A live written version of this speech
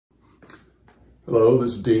Hello,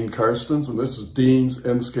 this is Dean Karstens, and this is Dean's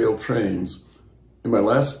N-Scale Trains. In my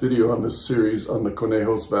last video on this series on the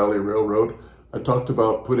Conejos Valley Railroad, I talked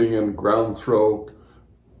about putting in ground throw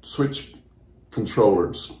switch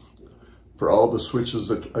controllers for all the switches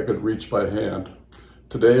that I could reach by hand.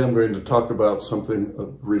 Today I'm going to talk about something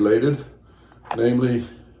related, namely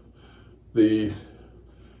the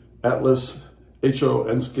Atlas HO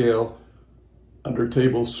N-Scale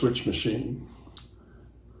under-table switch machine.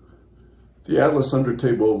 The Atlas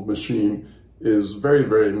under-table machine is very,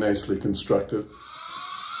 very nicely constructed.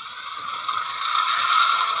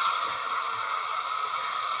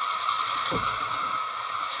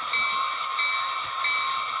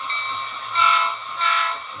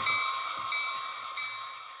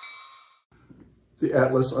 The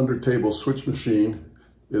Atlas under-table switch machine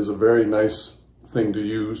is a very nice thing to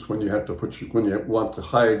use when you have to when you want to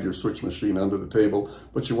hide your switch machine under the table,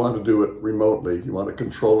 but you want to do it remotely. You want to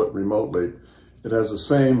control it remotely. It has the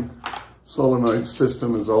same solenoid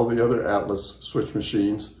system as all the other Atlas switch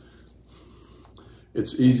machines.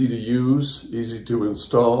 It's easy to use, easy to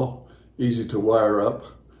install, easy to wire up,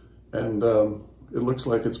 and it looks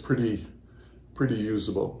like it's pretty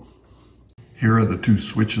usable. Here are the two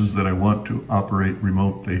switches that I want to operate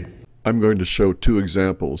remotely. I'm going to show two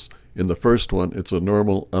examples. In the first one, it's a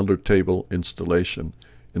normal under-table installation.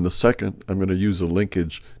 In the second, I'm going to use a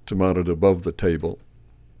linkage to mount it above the table.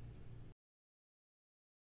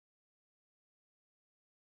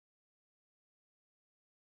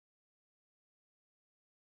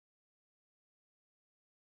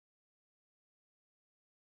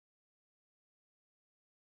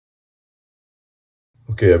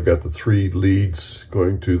 Okay, I've got the three leads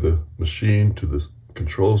going to the machine, to the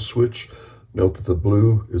control switch. Note that the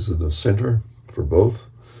blue is in the center for both.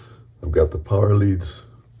 I've got the power leads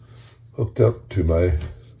hooked up to my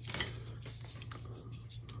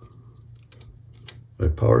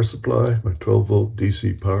power supply, my 12-volt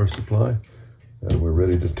DC power supply, and we're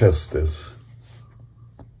ready to test this.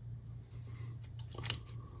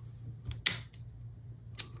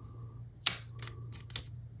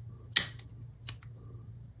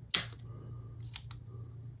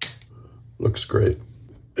 Looks great.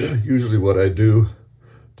 Usually what I do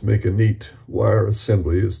to make a neat wire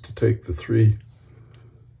assembly is to take the three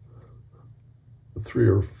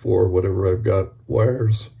or four, whatever I've got,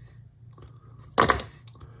 wires.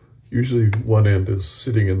 Usually one end is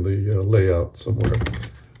sitting in the layout somewhere.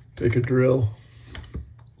 Take a drill.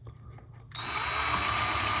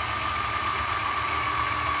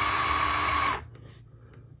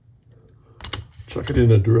 Chuck it in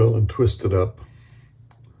a drill and twist it up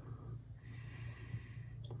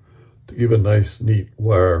to give a nice, neat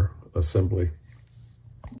wire assembly.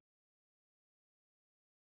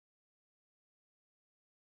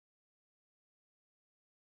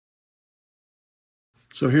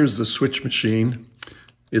 So here's the switch machine.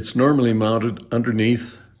 It's normally mounted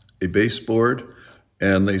underneath a baseboard,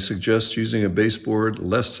 and they suggest using a baseboard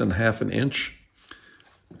less than ½ an inch.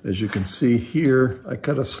 As you can see here, I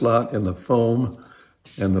cut a slot in the foam,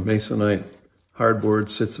 and the masonite hardboard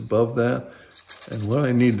sits above that. And what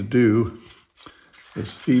I need to do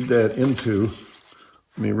is feed that into,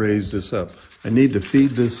 let me raise this up. I need to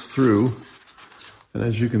feed this through, and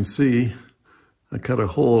as you can see, I cut a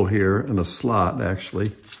hole here in a slot,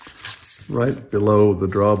 actually, right below the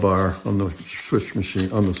drawbar on the switch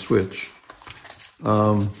machine, on the switch.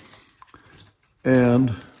 And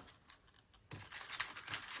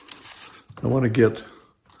I want to get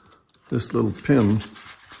this little pin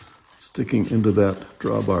sticking into that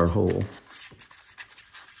drawbar hole.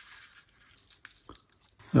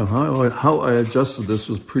 Now, how I adjusted this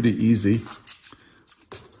was pretty easy.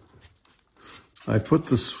 I put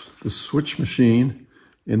the switch machine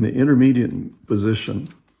in the intermediate position.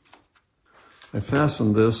 I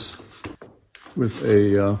fastened this with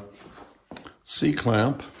a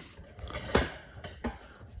C-clamp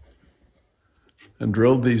and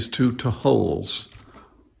drilled these two holes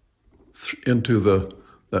into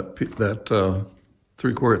that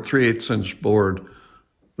 3/8 inch board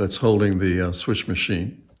that's holding the switch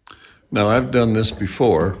machine. Now, I've done this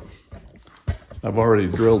before. I've already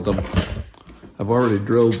drilled them. I've already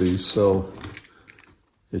drilled these, so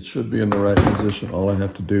it should be in the right position. All I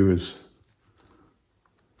have to do is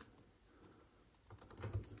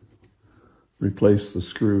replace the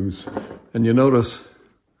screws. And you notice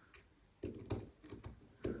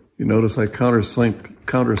I countersunk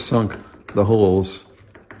the holes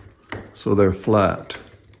so they're flat.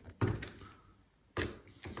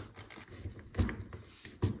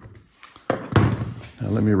 Now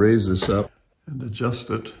let me raise this up and adjust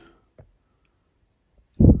it.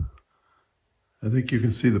 I think you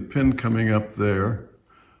can see the pin coming up there,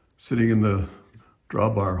 sitting in the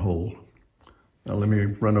drawbar hole. Now let me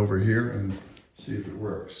run over here and see if it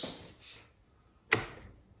works.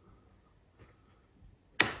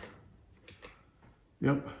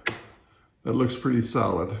 Yep, that looks pretty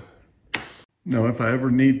solid. Now if I ever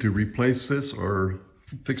need to replace this or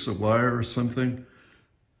fix a wire or something,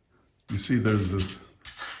 you see there's this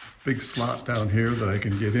big slot down here that I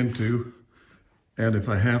can get into. And if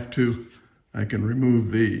I have to, I can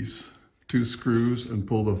remove these 2 screws and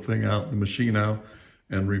pull the thing out, the machine out,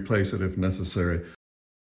 and replace it if necessary.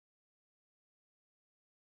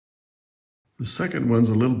 The second one's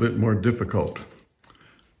a little bit more difficult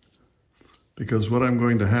because what I'm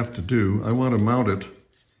going to have to do, I want to mount it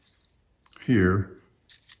here.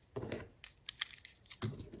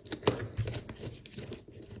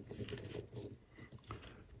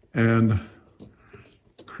 And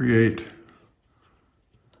create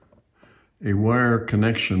a wire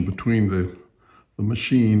connection between the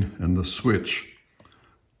machine and the switch.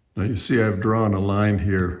 Now you see I've drawn a line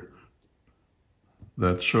here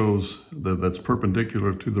that shows that's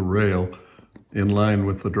perpendicular to the rail in line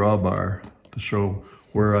with the drawbar to show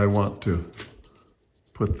where I want to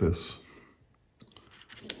put this.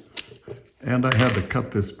 And I had to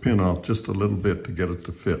cut this pin off just a little bit to get it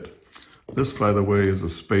to fit. This, by the way, is a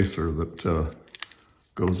spacer that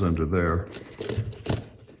goes under there.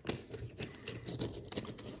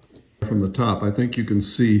 From the top, I think you can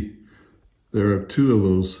see there are 2 of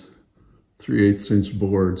those 3/8 inch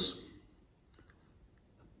boards,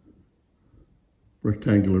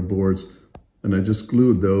 rectangular boards, and I just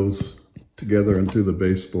glued those together into the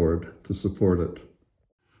baseboard to support it.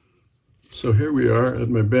 So here we are at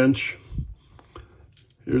my bench.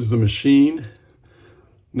 Here's the machine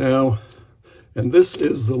now, and this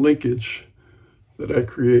is the linkage that I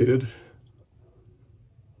created.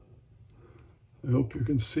 I hope you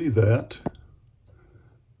can see that.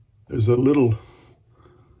 There's a little,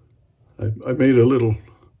 I made a little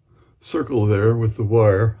circle there with the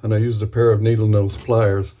wire, and I used a pair of needle nose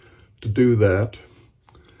pliers to do that.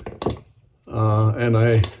 And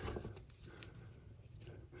I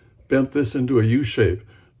bent this into a U shape.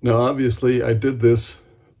 Now obviously I did this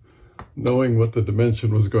knowing what the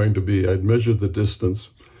dimension was going to be. I'd measured the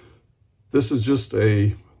distance. This is just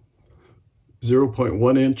a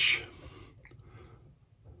 0.1 inch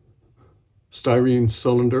styrene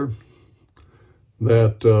cylinder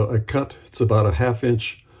that I cut. It's about a 1/2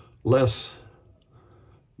 inch less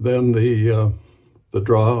than the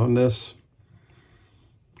draw on this.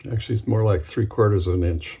 Actually, it's more like 3/4 of an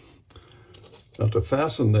inch. Now to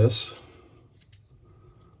fasten this,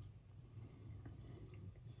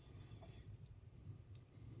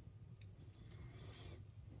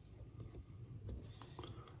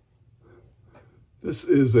 this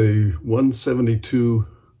is a 172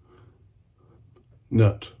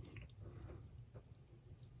 nut.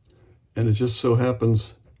 And it just so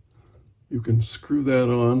happens you can screw that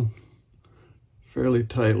on fairly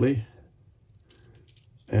tightly,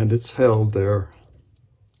 and it's held there.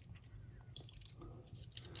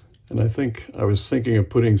 And I think I was thinking of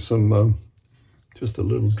putting some, just a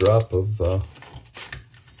little drop of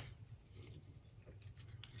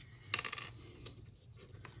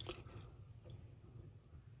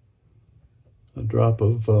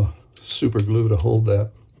super glue to hold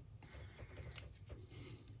that.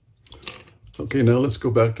 Okay, now let's go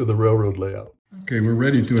back to the railroad layout. Okay, we're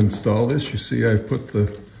ready to install this. You see I've put the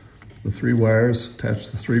 3 wires,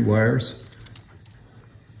 attached the 3 wires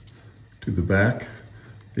to the back.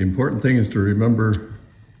 The important thing is to remember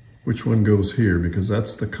which one goes here, because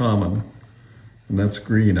that's the common, and that's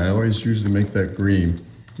green. I always usually make that green.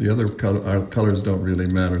 The other colors don't really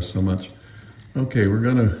matter so much. Okay, we're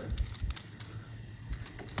gonna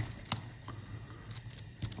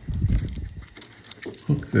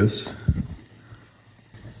hook this.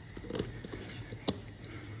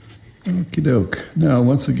 Okie doke. Now,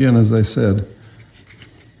 once again, as I said,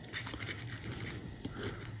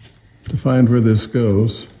 to find where this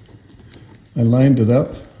goes, I lined it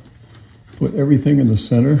up, put everything in the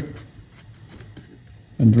center,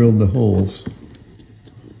 and drilled the holes.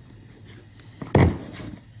 I'll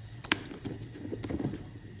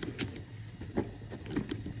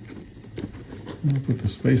put the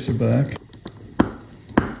spacer back.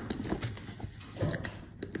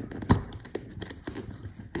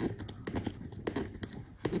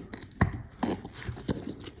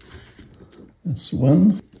 That's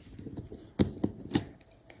one.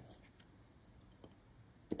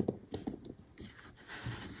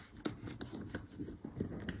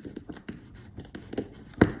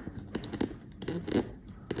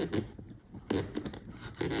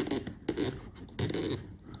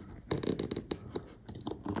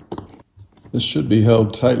 This should be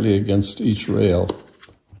held tightly against each rail.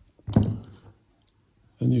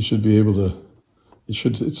 And you should be able to,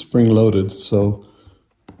 it's spring-loaded, so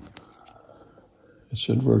it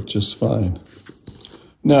should work just fine.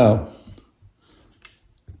 Now,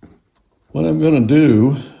 what I'm going to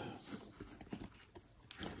do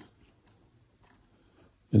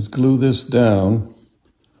is glue this down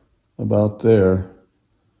about there.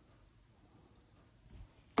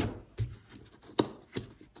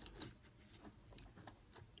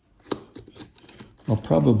 I'll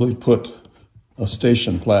probably put a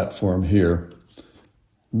station platform here.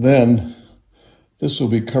 Then this will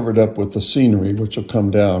be covered up with the scenery, which will come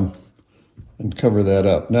down and cover that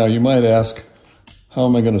up. Now you might ask, how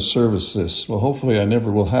am I going to service this? Well, hopefully I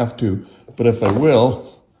never will have to, but if I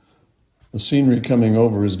will, the scenery coming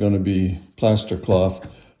over is going to be plaster cloth.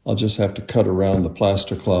 I'll just have to cut around the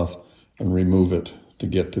plaster cloth and remove it to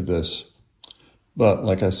get to this. But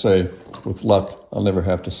like I say, with luck, I'll never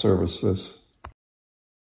have to service this.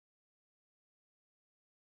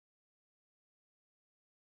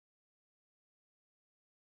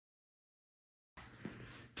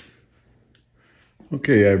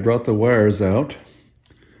 Okay, I brought the wires out.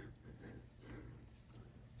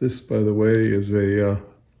 This, by the way, is a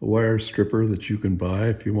wire stripper that you can buy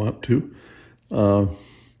if you want to.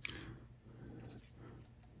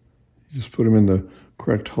 Just put them in the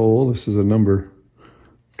correct hole. This is a number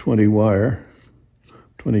 20 wire,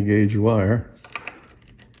 20 gauge wire.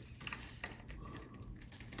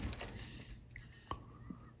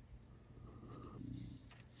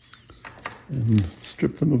 And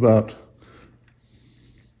strip them about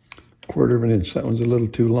 1/4 of an inch. That one's a little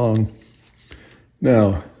too long.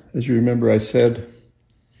 Now, as you remember, I said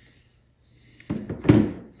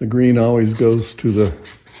the green always goes to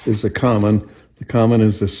is the common. The common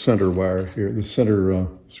is the center wire here, the center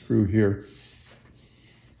screw here.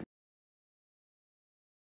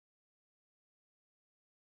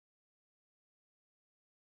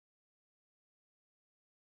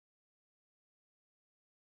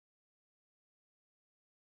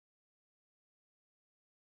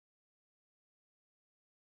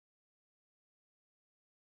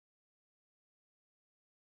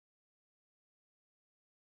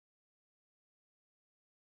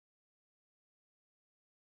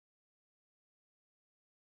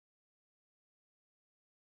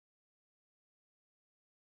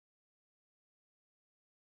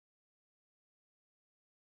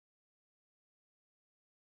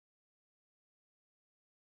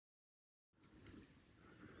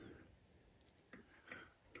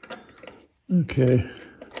 Okay,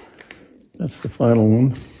 that's the final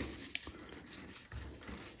one.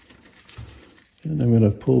 And I'm going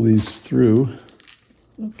to pull these through.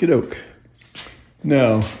 Okie doke.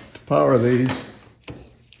 Now, to power these,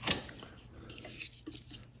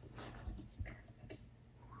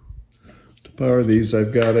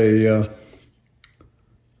 I've got a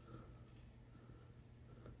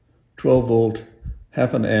 12 volt,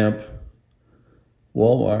 1/2 amp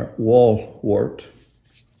wall wart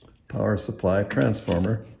power supply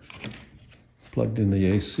transformer plugged in the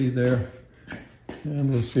AC there, and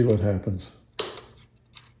we'll see what happens.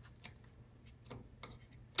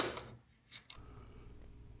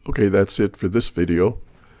 Okay, that's it for this video.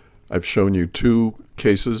 I've shown you 2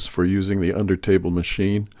 cases for using the under table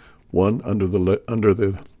machine, one under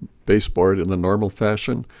the baseboard in the normal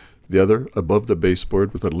fashion, the other above the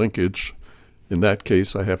baseboard with a linkage. In that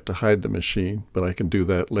case, I have to hide the machine, but I can do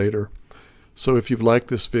that later. So if you've liked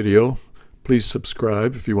this video, please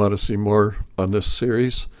subscribe if you want to see more on this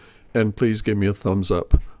series, and please give me a thumbs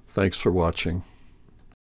up. Thanks for watching.